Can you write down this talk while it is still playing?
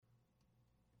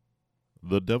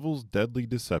The Devil's Deadly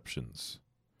Deceptions,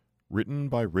 written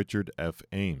by Richard F.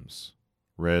 Ames,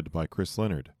 read by Chris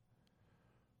Leonard.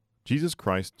 Jesus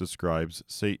Christ describes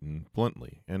Satan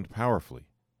bluntly and powerfully.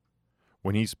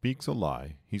 When he speaks a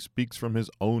lie, he speaks from his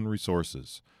own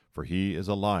resources, for he is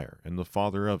a liar and the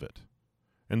father of it.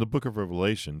 And the book of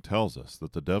Revelation tells us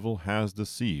that the devil has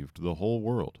deceived the whole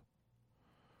world.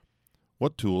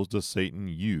 What tools does Satan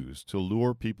use to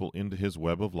lure people into his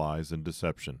web of lies and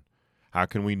deception? How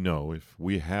can we know if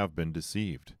we have been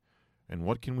deceived? And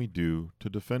what can we do to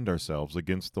defend ourselves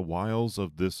against the wiles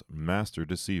of this master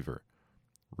deceiver?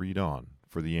 Read on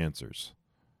for the answers.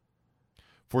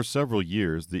 For several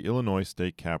years, the Illinois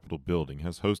State Capitol building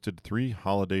has hosted 3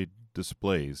 holiday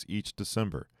displays each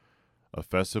December: a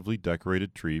festively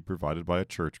decorated tree provided by a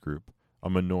church group, a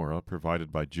menorah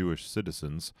provided by Jewish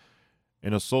citizens,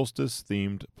 and a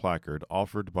solstice-themed placard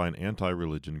offered by an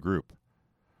anti-religion group.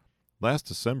 Last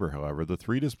December, however, the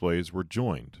 3 displays were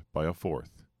joined by a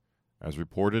 4th. As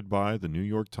reported by the New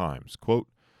York Times, quote,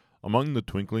 "Among the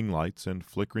twinkling lights and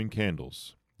flickering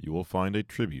candles, you will find a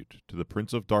tribute to the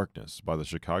Prince of Darkness by the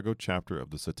Chicago chapter of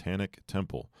the Satanic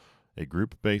Temple, a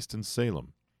group based in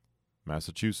Salem,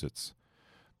 Massachusetts,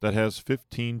 that has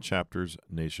 15 chapters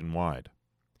nationwide.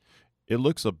 It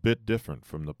looks a bit different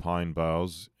from the pine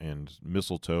boughs and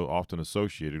mistletoe often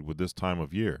associated with this time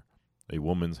of year, a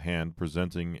woman's hand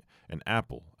presenting an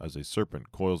apple as a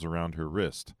serpent coils around her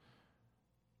wrist.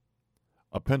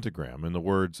 A pentagram and the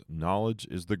words, 'Knowledge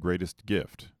is the greatest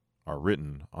gift,' are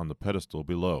written on the pedestal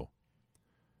below."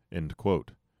 End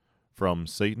quote. From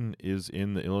Satan is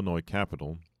in the Illinois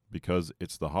Capitol because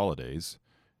it's the holidays.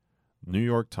 New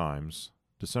York Times,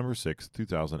 December 6,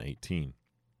 2018.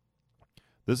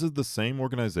 This is the same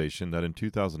organization that in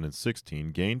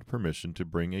 2016 gained permission to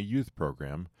bring a youth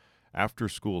program, After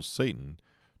School Satan,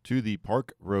 to the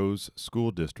Park Rose School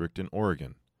District in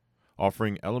Oregon,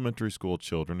 offering elementary school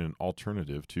children an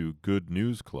alternative to good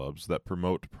news clubs that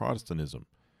promote Protestantism.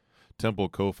 Temple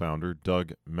co-founder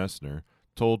Doug Messner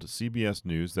told CBS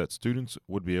News that students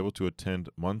would be able to attend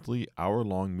monthly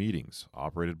hour-long meetings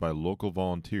operated by local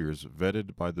volunteers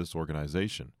vetted by this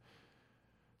organization.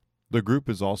 The group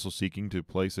is also seeking to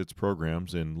place its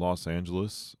programs in Los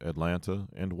Angeles, Atlanta,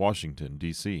 and Washington,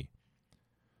 D.C.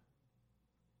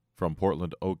 From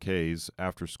Portland OK's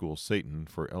After School Satan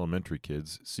for Elementary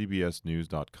Kids,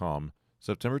 CBSNews.com,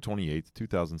 September 28,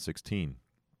 2016.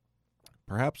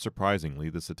 Perhaps surprisingly,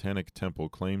 the Satanic Temple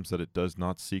claims that it does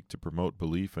not seek to promote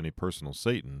belief in a personal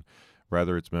Satan.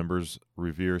 Rather, its members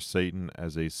revere Satan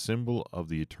as a symbol of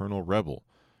the eternal rebel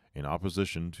in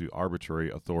opposition to arbitrary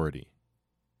authority.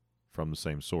 From the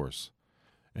same source.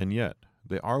 And yet,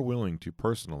 they are willing to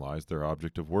personalize their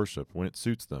object of worship when it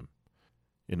suits them.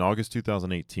 In August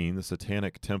 2018, the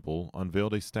Satanic Temple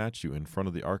unveiled a statue in front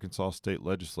of the Arkansas State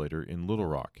Legislature in Little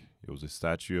Rock. It was a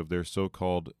statue of their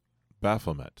so-called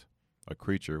Baphomet, a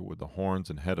creature with the horns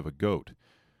and head of a goat,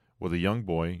 with a young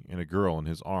boy and a girl in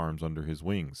his arms under his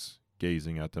wings,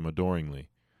 gazing at them adoringly.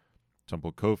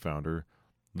 Temple co-founder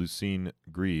Lucine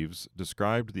Greaves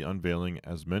described the unveiling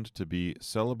as meant to be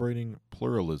celebrating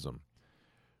pluralism,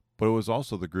 but it was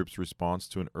also the group's response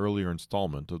to an earlier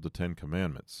installment of the 10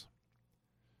 Commandments.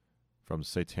 From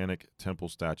Satanic Temple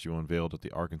statue unveiled at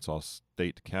the Arkansas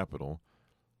State Capitol,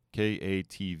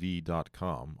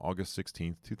 KATV.com, August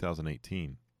 16,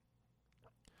 2018.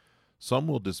 Some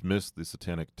will dismiss the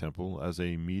Satanic Temple as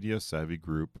a media-savvy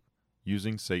group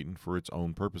using Satan for its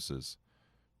own purposes.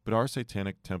 But are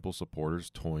Satanic Temple supporters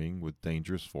toying with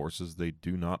dangerous forces they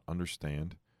do not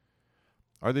understand?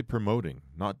 Are they promoting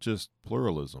not just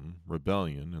pluralism,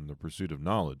 rebellion, and the pursuit of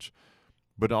knowledge,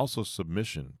 but also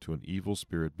submission to an evil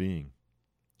spirit being?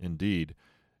 Indeed,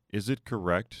 is it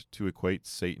correct to equate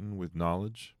Satan with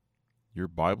knowledge? Your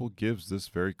Bible gives this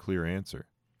very clear answer.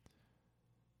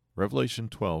 Revelation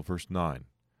 12, verse 9.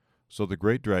 "So the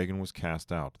great dragon was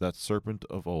cast out, that serpent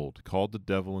of old, called the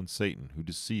devil and Satan, who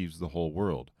deceives the whole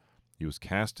world. He was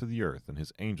cast to the earth, and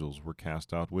his angels were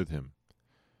cast out with him."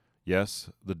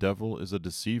 Yes, the devil is a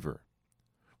deceiver.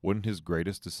 Wouldn't his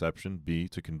greatest deception be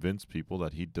to convince people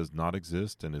that he does not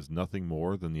exist and is nothing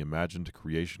more than the imagined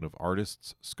creation of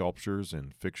artists, sculptors,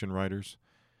 and fiction writers?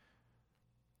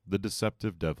 The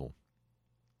deceptive devil.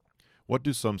 What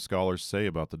do some scholars say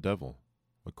about the devil?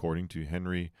 According to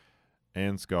Henry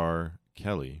Ansgar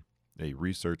Kelly, a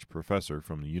research professor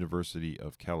from the University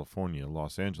of California,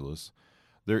 Los Angeles,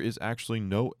 there is actually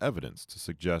no evidence to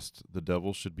suggest the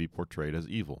devil should be portrayed as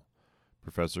evil.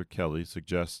 Professor Kelly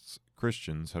suggests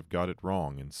Christians have got it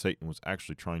wrong and Satan was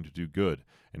actually trying to do good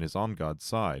and is on God's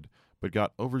side, but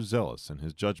got overzealous in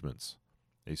his judgments.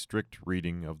 A strict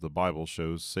reading of the Bible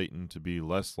shows Satan to be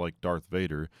less like Darth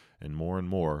Vader and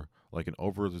more like an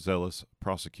overzealous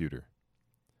prosecutor.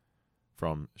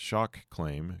 From Shock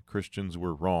Claim, Christians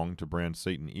Were Wrong to Brand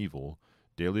Satan Evil,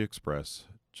 Daily Express,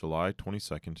 July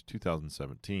 22,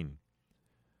 2017.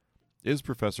 Is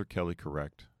Professor Kelly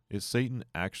correct? Is Satan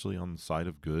actually on the side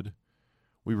of good?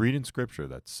 We read in Scripture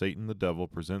that Satan the devil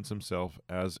presents himself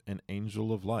as an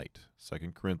angel of light,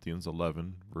 2 Corinthians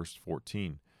 11, verse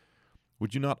 14.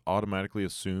 Would you not automatically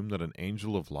assume that an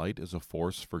angel of light is a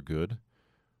force for good?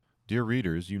 Dear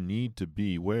readers, you need to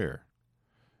beware.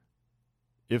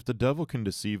 If the devil can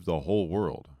deceive the whole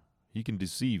world, he can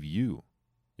deceive you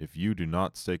if you do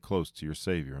not stay close to your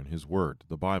Savior and His Word,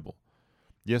 the Bible.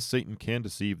 Yes, Satan can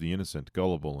deceive the innocent,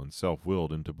 gullible, and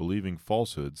self-willed into believing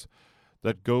falsehoods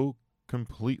that go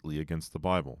completely against the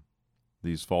Bible.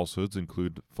 These falsehoods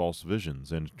include false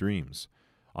visions and dreams.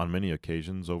 On many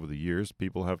occasions over the years,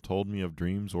 people have told me of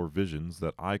dreams or visions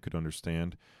that I could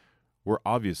understand were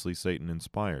obviously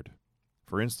Satan-inspired.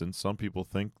 For instance, some people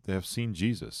think they have seen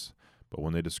Jesus, but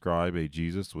when they describe a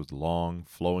Jesus with long,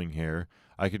 flowing hair,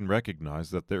 I can recognize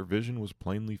that their vision was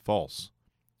plainly false.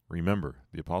 Remember,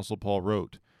 the Apostle Paul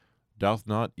wrote, "Doth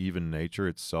not even nature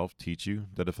itself teach you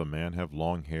that if a man have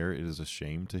long hair, it is a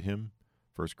shame to him?"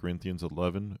 1 Corinthians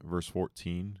 11, verse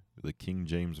 14, the King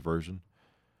James Version.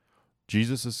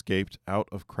 Jesus escaped out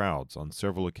of crowds on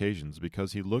several occasions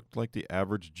because he looked like the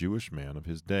average Jewish man of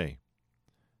his day.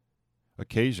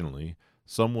 Occasionally,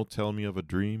 some will tell me of a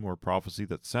dream or prophecy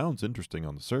that sounds interesting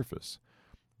on the surface,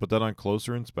 but that on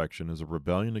closer inspection is a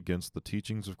rebellion against the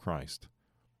teachings of Christ.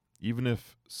 Even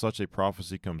if such a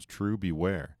prophecy comes true,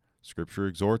 beware. Scripture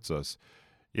exhorts us,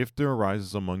 "If there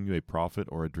arises among you a prophet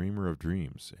or a dreamer of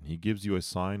dreams, and he gives you a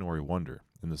sign or a wonder,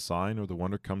 and the sign or the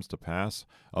wonder comes to pass,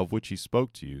 of which he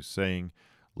spoke to you, saying,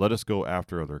 Let us go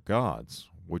after other gods,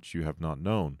 which you have not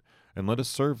known, and let us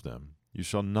serve them, you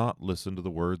shall not listen to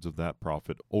the words of that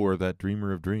prophet or that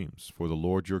dreamer of dreams, for the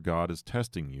Lord your God is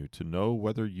testing you to know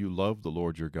whether you love the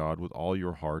Lord your God with all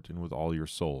your heart and with all your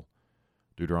soul."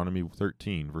 Deuteronomy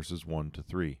 13, verses 1 to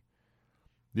 3.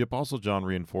 The Apostle John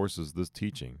reinforces this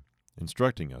teaching,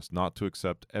 instructing us not to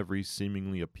accept every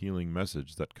seemingly appealing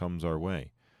message that comes our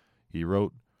way. He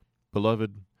wrote,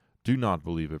 "Beloved, do not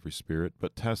believe every spirit,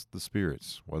 but test the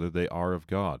spirits, whether they are of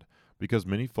God, because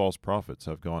many false prophets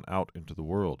have gone out into the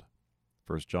world."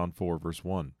 1 John 4, verse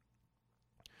 1.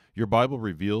 Your Bible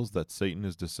reveals that Satan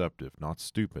is deceptive, not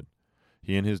stupid.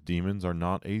 He and his demons are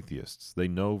not atheists. They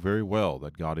know very well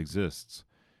that God exists.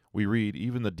 We read,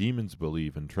 "Even the demons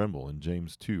believe and tremble" in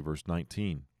James 2, verse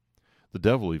 19. The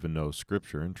devil even knows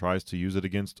Scripture and tries to use it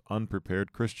against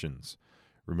unprepared Christians.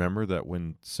 Remember that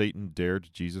when Satan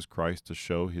dared Jesus Christ to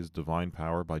show his divine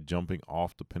power by jumping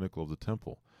off the pinnacle of the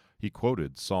temple, he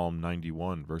quoted Psalm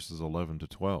 91, verses 11 to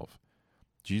 12.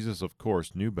 Jesus, of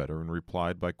course, knew better and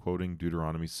replied by quoting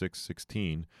Deuteronomy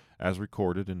 6:16, as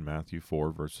recorded in Matthew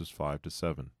 4, verses 5 to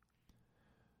 7.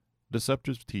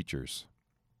 Deceptive teachers.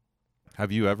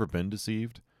 Have you ever been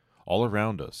deceived? All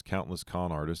around us, countless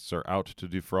con artists are out to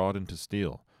defraud and to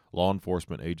steal. Law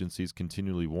enforcement agencies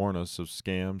continually warn us of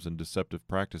scams and deceptive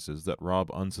practices that rob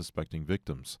unsuspecting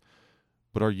victims.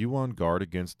 But are you on guard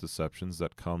against deceptions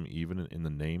that come even in the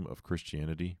name of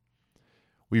Christianity?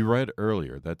 We read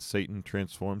earlier that Satan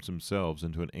transforms himself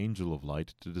into an angel of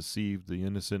light to deceive the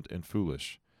innocent and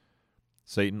foolish.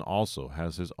 Satan also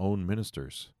has his own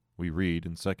ministers. We read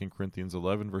in 2 Corinthians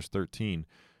 11, verse 13,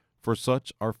 "For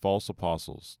such are false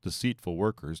apostles, deceitful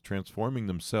workers, transforming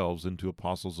themselves into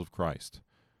apostles of Christ."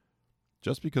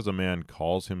 Just because a man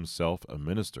calls himself a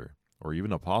minister, or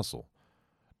even apostle,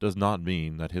 does not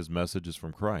mean that his message is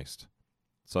from Christ.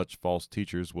 Such false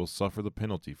teachers will suffer the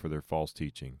penalty for their false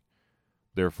teaching.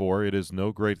 Therefore, it is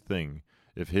no great thing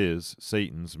if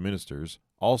Satan's ministers,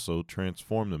 also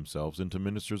transform themselves into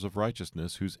ministers of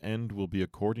righteousness, whose end will be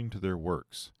according to their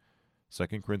works.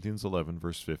 2 Corinthians 11,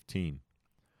 verse 15.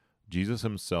 Jesus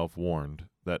himself warned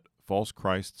that false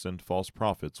Christs and false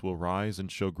prophets will rise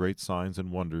and show great signs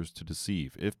and wonders to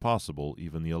deceive, if possible,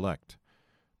 even the elect.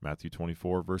 Matthew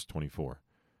 24, verse 24.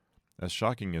 As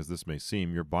shocking as this may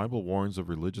seem, your Bible warns of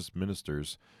religious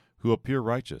ministers who appear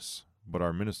righteous, but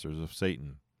are ministers of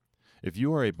Satan. If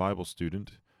you are a Bible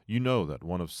student, you know that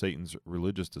one of Satan's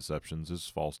religious deceptions is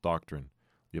false doctrine.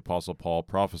 The Apostle Paul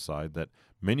prophesied that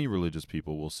many religious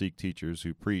people will seek teachers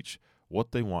who preach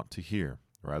what they want to hear,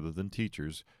 rather than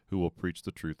teachers who will preach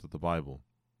the truth of the Bible.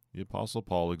 The Apostle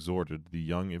Paul exhorted the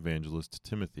young evangelist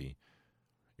Timothy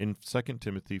in 2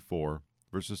 Timothy 4,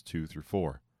 verses 2 through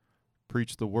 4.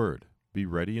 "Preach the word, be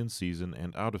ready in season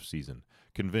and out of season,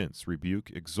 convince,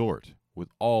 rebuke, exhort,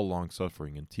 with all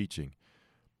longsuffering and teaching.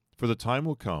 For the time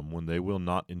will come when they will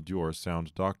not endure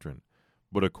sound doctrine,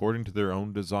 but according to their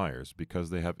own desires,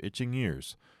 because they have itching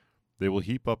ears, they will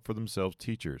heap up for themselves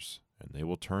teachers, and they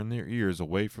will turn their ears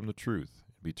away from the truth,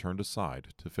 and be turned aside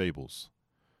to fables.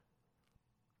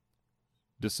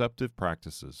 Deceptive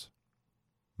practices.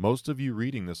 Most of you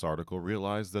reading this article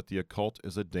realize that the occult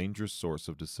is a dangerous source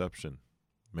of deception.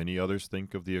 Many others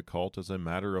think of the occult as a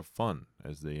matter of fun,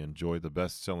 as they enjoy the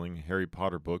best-selling Harry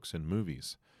Potter books and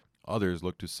movies. Others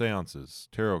look to seances,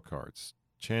 tarot cards,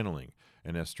 channeling,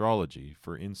 and astrology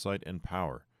for insight and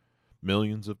power.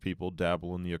 Millions of people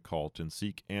dabble in the occult and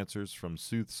seek answers from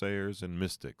soothsayers and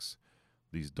mystics.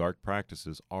 These dark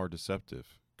practices are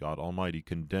deceptive. God Almighty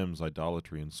condemns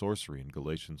idolatry and sorcery in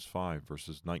Galatians 5,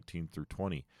 verses 19 through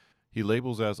 20. He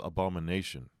labels as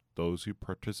abomination those who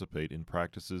participate in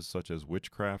practices such as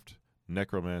witchcraft,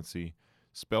 necromancy,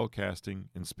 spellcasting,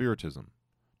 and spiritism.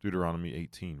 Deuteronomy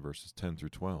 18, verses 10 through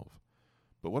 12.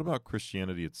 But what about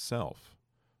Christianity itself?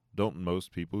 Don't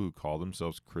most people who call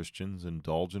themselves Christians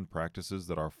indulge in practices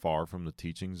that are far from the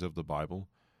teachings of the Bible?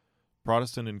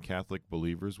 Protestant and Catholic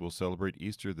believers will celebrate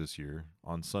Easter this year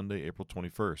on Sunday, April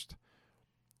 21st.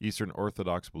 Eastern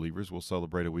Orthodox believers will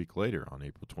celebrate a week later on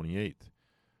April 28th.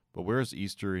 But where is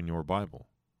Easter in your Bible?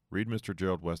 Read Mr.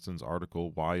 Gerald Weston's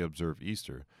article, Why Observe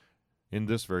Easter, in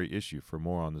this very issue for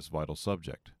more on this vital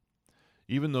subject.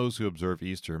 Even those who observe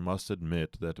Easter must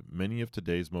admit that many of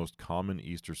today's most common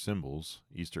Easter symbols,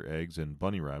 Easter eggs and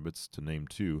bunny rabbits to name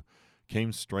two,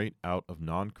 came straight out of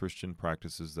non-Christian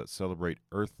practices that celebrate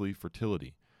earthly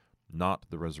fertility, not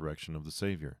the resurrection of the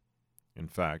Savior. In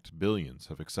fact, billions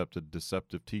have accepted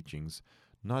deceptive teachings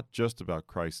not just about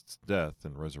Christ's death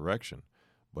and resurrection,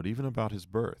 but even about his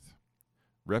birth.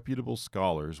 Reputable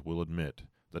scholars will admit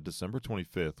that December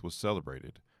 25th was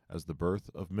celebrated as the birth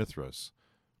of Mithras,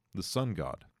 the sun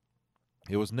god.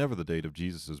 It was never the date of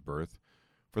Jesus' birth.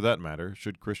 For that matter,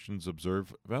 should Christians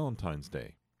observe Valentine's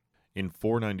Day? In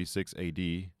 496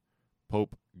 A.D.,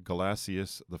 Pope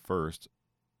Gelasius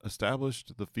I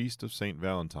established the Feast of St.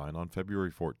 Valentine on February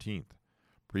 14th.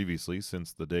 Previously,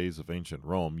 since the days of ancient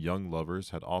Rome, young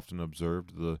lovers had often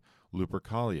observed the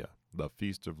Lupercalia, the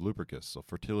Feast of Lupercus, a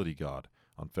fertility god,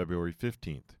 on February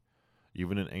 15th.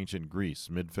 Even in ancient Greece,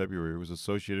 mid-February was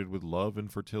associated with love and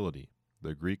fertility.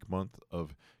 The Greek month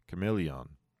of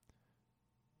Chameleon,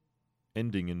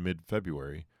 ending in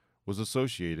mid-February, was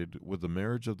associated with the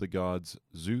marriage of the gods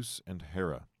Zeus and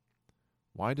Hera.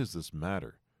 Why does this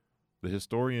matter? The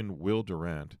historian Will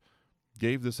Durant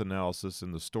gave this analysis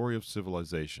in The Story of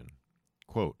Civilization.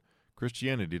 Quote,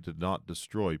 Christianity did not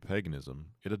destroy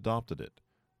paganism, it adopted it.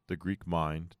 The Greek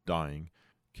mind, dying,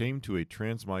 came to a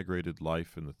transmigrated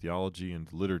life in the theology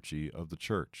and liturgy of the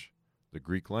Church. The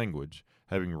Greek language,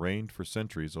 having reigned for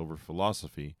centuries over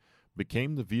philosophy,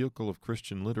 became the vehicle of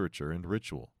Christian literature and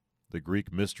ritual. The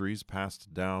Greek mysteries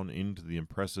passed down into the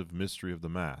impressive mystery of the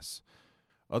Mass.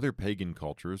 Other pagan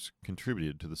cultures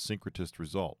contributed to the syncretist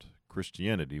result.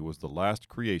 Christianity was the last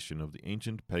creation of the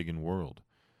ancient pagan world.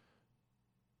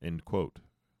 End quote.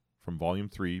 From Volume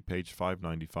 3, page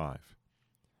 595.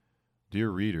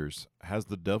 Dear readers, has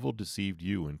the devil deceived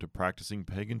you into practicing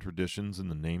pagan traditions in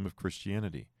the name of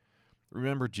Christianity?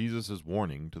 Remember Jesus'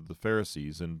 warning to the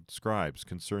Pharisees and scribes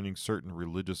concerning certain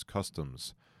religious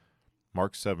customs.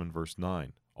 Mark 7, verse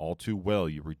 9, All too well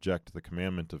you reject the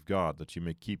commandment of God that you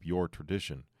may keep your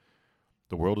tradition.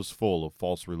 The world is full of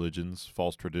false religions,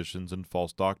 false traditions, and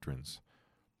false doctrines.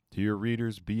 To your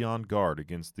readers, be on guard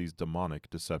against these demonic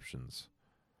deceptions.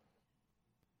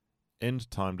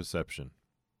 End-time deception.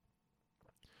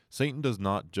 Satan does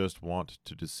not just want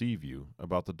to deceive you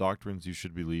about the doctrines you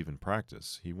should believe and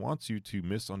practice. He wants you to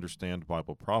misunderstand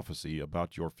Bible prophecy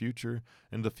about your future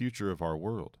and the future of our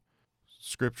world.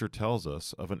 Scripture tells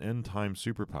us of an end-time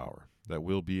superpower that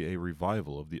will be a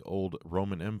revival of the old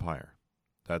Roman Empire.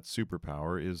 That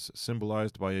superpower is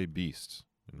symbolized by a beast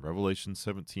in Revelation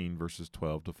 17, verses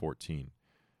 12 to 14.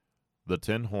 The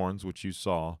 10 horns which you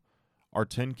saw are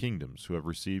 10 kingdoms who have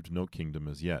received no kingdom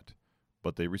as yet,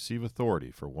 but they receive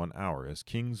authority for 1 hour as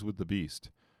kings with the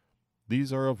beast.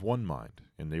 These are of one mind,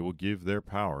 and they will give their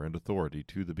power and authority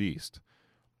to the beast.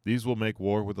 These will make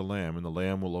war with the Lamb, and the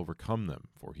Lamb will overcome them,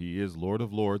 for he is Lord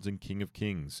of lords and King of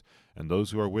kings, and those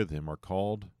who are with him are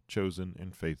called, chosen,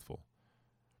 and faithful.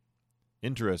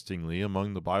 Interestingly,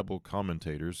 among the Bible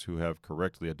commentators who have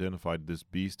correctly identified this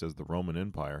beast as the Roman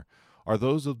Empire are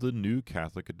those of the New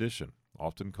Catholic Edition,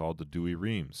 often called the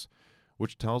Douay-Rheims,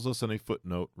 which tells us in a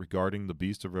footnote regarding the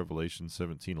beast of Revelation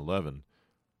 17:11,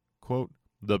 quote,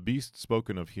 The beast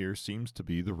spoken of here seems to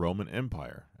be the Roman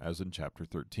Empire, as in chapter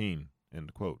 13,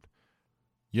 end quote.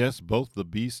 Yes, both the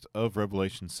beast of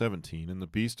Revelation 17 and the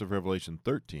beast of Revelation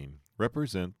 13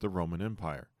 represent the Roman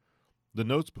Empire. The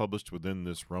notes published within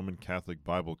this Roman Catholic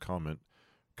Bible comment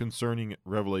concerning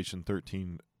Revelation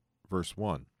 13, verse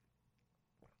 1.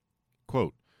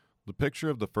 Quote, "The picture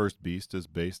of the first beast is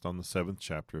based on the 7th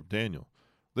chapter of Daniel.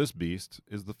 This beast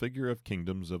is the figure of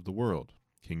kingdoms of the world,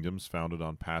 kingdoms founded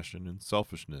on passion and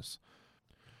selfishness,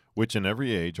 which in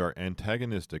every age are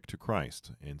antagonistic to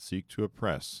Christ and seek to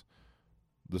oppress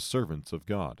the servants of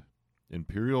God.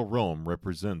 Imperial Rome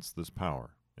represents this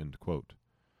power." End quote.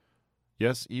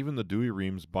 Yes, even the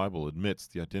Douay-Rheims Bible admits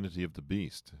the identity of the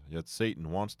beast, yet Satan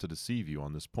wants to deceive you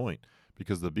on this point,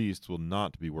 because the beast will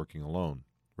not be working alone.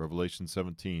 Revelation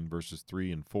 17, verses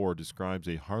 3 and 4 describes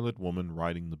a harlot woman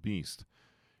riding the beast.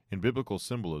 In biblical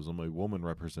symbolism, a woman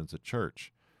represents a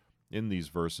church. In these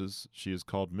verses, she is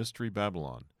called Mystery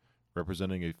Babylon,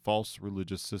 representing a false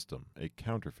religious system, a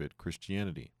counterfeit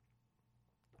Christianity.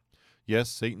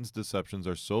 Yes, Satan's deceptions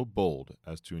are so bold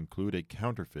as to include a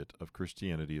counterfeit of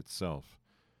Christianity itself.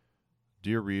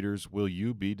 Dear readers, will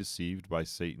you be deceived by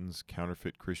Satan's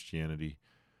counterfeit Christianity?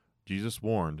 Jesus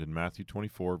warned in Matthew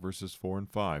 24, verses 4 and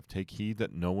 5, "Take heed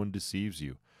that no one deceives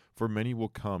you, for many will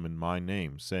come in my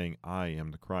name, saying, 'I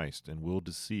am the Christ,' and will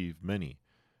deceive many."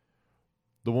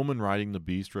 The woman riding the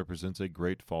beast represents a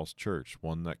great false church,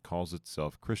 one that calls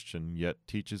itself Christian, yet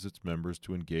teaches its members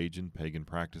to engage in pagan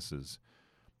practices.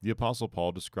 The Apostle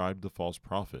Paul described the false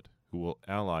prophet, who will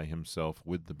ally himself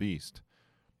with the beast.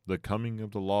 The coming of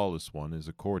the lawless one is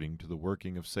according to the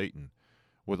working of Satan,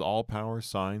 with all power,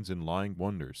 signs, and lying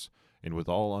wonders, and with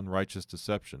all unrighteous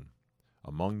deception,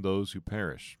 among those who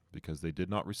perish, because they did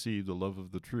not receive the love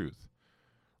of the truth,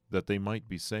 that they might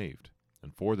be saved.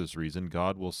 And for this reason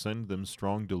God will send them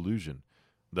strong delusion,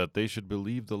 that they should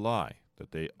believe the lie,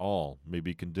 that they all may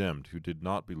be condemned who did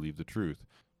not believe the truth,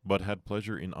 but had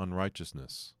pleasure in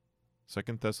unrighteousness.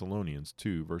 2 Thessalonians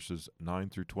 2, verses 9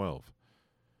 through 12.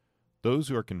 Those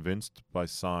who are convinced by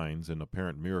signs and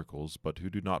apparent miracles, but who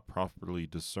do not properly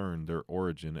discern their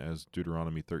origin, as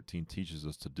Deuteronomy 13 teaches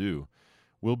us to do,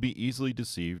 will be easily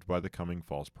deceived by the coming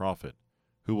false prophet,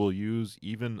 who will use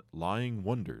even lying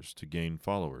wonders to gain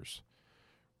followers.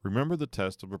 Remember, the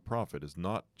test of a prophet is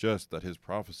not just that his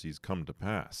prophecies come to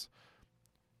pass.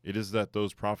 It is that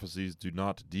those prophecies do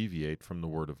not deviate from the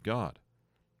Word of God.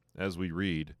 As we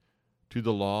read, "To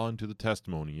the law and to the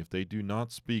testimony, if they do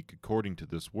not speak according to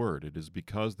this word, it is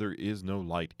because there is no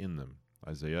light in them."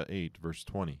 Isaiah 8, verse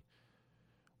 20.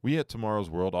 We at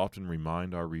Tomorrow's World often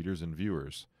remind our readers and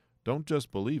viewers, don't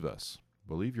just believe us,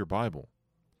 believe your Bible.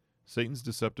 Satan's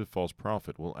deceptive false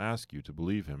prophet will ask you to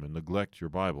believe him and neglect your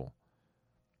Bible.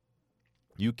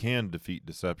 You can defeat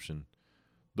deception.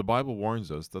 The Bible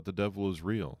warns us that the devil is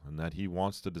real and that he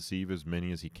wants to deceive as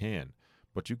many as he can,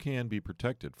 but you can be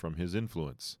protected from his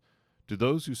influence. To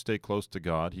those who stay close to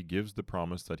God, he gives the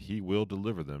promise that he will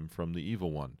deliver them from the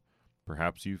evil one.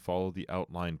 Perhaps you follow the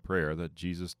outlined prayer that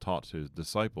Jesus taught to his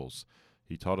disciples.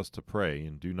 He taught us to pray,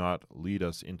 "And do not lead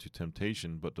us into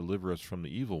temptation, but deliver us from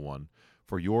the evil one.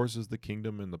 For yours is the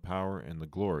kingdom and the power and the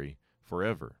glory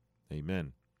forever.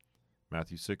 Amen."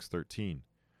 Matthew 6:13.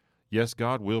 Yes,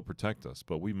 God will protect us,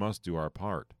 but we must do our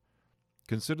part.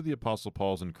 Consider the Apostle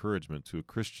Paul's encouragement to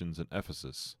Christians in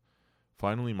Ephesus.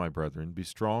 "Finally, my brethren, be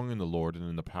strong in the Lord and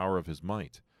in the power of his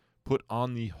might. Put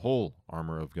on the whole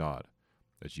armor of God,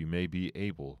 that you may be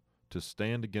able to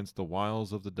stand against the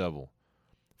wiles of the devil.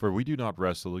 For we do not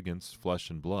wrestle against flesh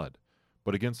and blood,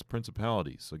 but against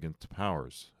principalities, against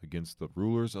powers, against the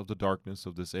rulers of the darkness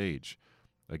of this age,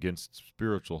 against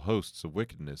spiritual hosts of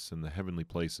wickedness in the heavenly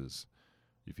places."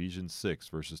 Ephesians 6,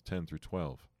 verses 10 through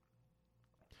 12.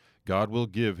 God will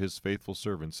give his faithful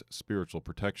servants spiritual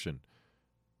protection.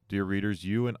 Dear readers,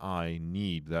 you and I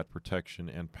need that protection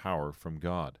and power from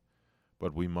God.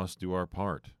 But we must do our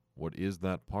part. What is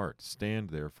that part? "Stand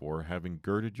therefore, having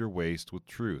girded your waist with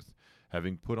truth,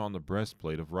 having put on the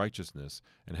breastplate of righteousness,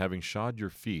 and having shod your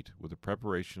feet with the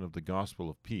preparation of the gospel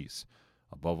of peace,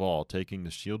 above all, taking the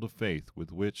shield of faith,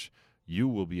 with which you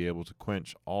will be able to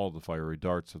quench all the fiery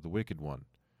darts of the wicked one.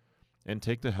 And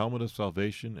take the helmet of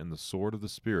salvation and the sword of the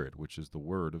Spirit, which is the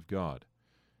word of God."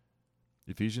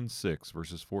 Ephesians 6,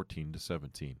 verses 14 to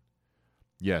 17.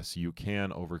 Yes, you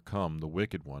can overcome the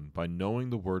wicked one by knowing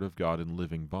the word of God and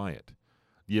living by it.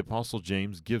 The Apostle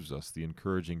James gives us the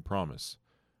encouraging promise.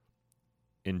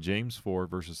 In James 4,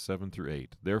 verses 7 through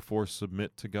 8, "Therefore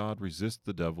submit to God, resist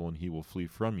the devil, and he will flee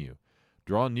from you.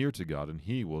 Draw near to God, and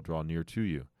he will draw near to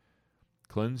you.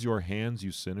 Cleanse your hands,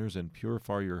 you sinners, and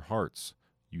purify your hearts,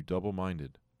 you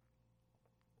double-minded."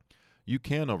 You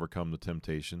can overcome the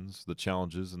temptations, the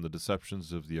challenges, and the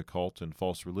deceptions of the occult and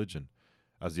false religion.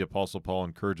 As the Apostle Paul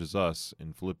encourages us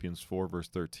in Philippians 4, verse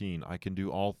 13, I can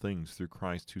do all things through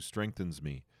Christ who strengthens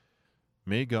me.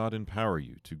 May God empower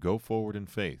you to go forward in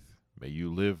faith. May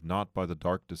you live not by the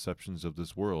dark deceptions of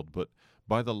this world, but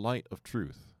by the light of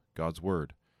truth, God's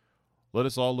Word. Let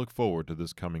us all look forward to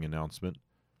this coming announcement.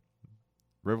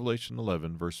 Revelation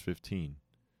 11, verse 15.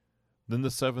 Then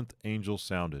the seventh angel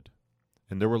sounded,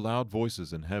 and there were loud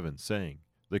voices in heaven, saying,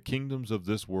 The kingdoms of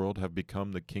this world have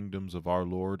become the kingdoms of our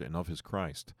Lord and of his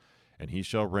Christ, and he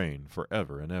shall reign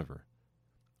forever and ever.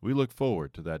 We look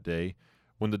forward to that day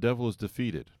when the devil is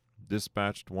defeated,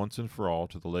 dispatched once and for all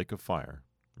to the lake of fire.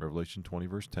 Revelation 20,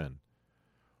 verse 10.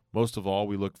 Most of all,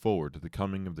 we look forward to the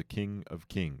coming of the King of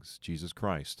Kings, Jesus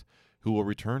Christ, who will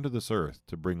return to this earth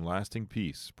to bring lasting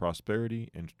peace, prosperity,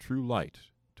 and true light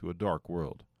to a dark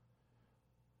world.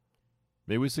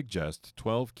 May we suggest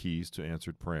 12 keys to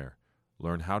answered prayer.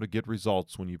 Learn how to get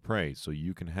results when you pray so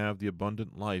you can have the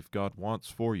abundant life God wants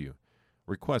for you.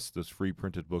 Request this free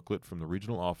printed booklet from the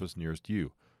regional office nearest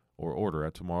you, or order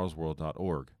at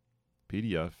tomorrowsworld.org.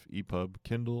 PDF, EPUB,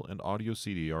 Kindle, and audio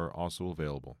CD are also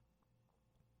available.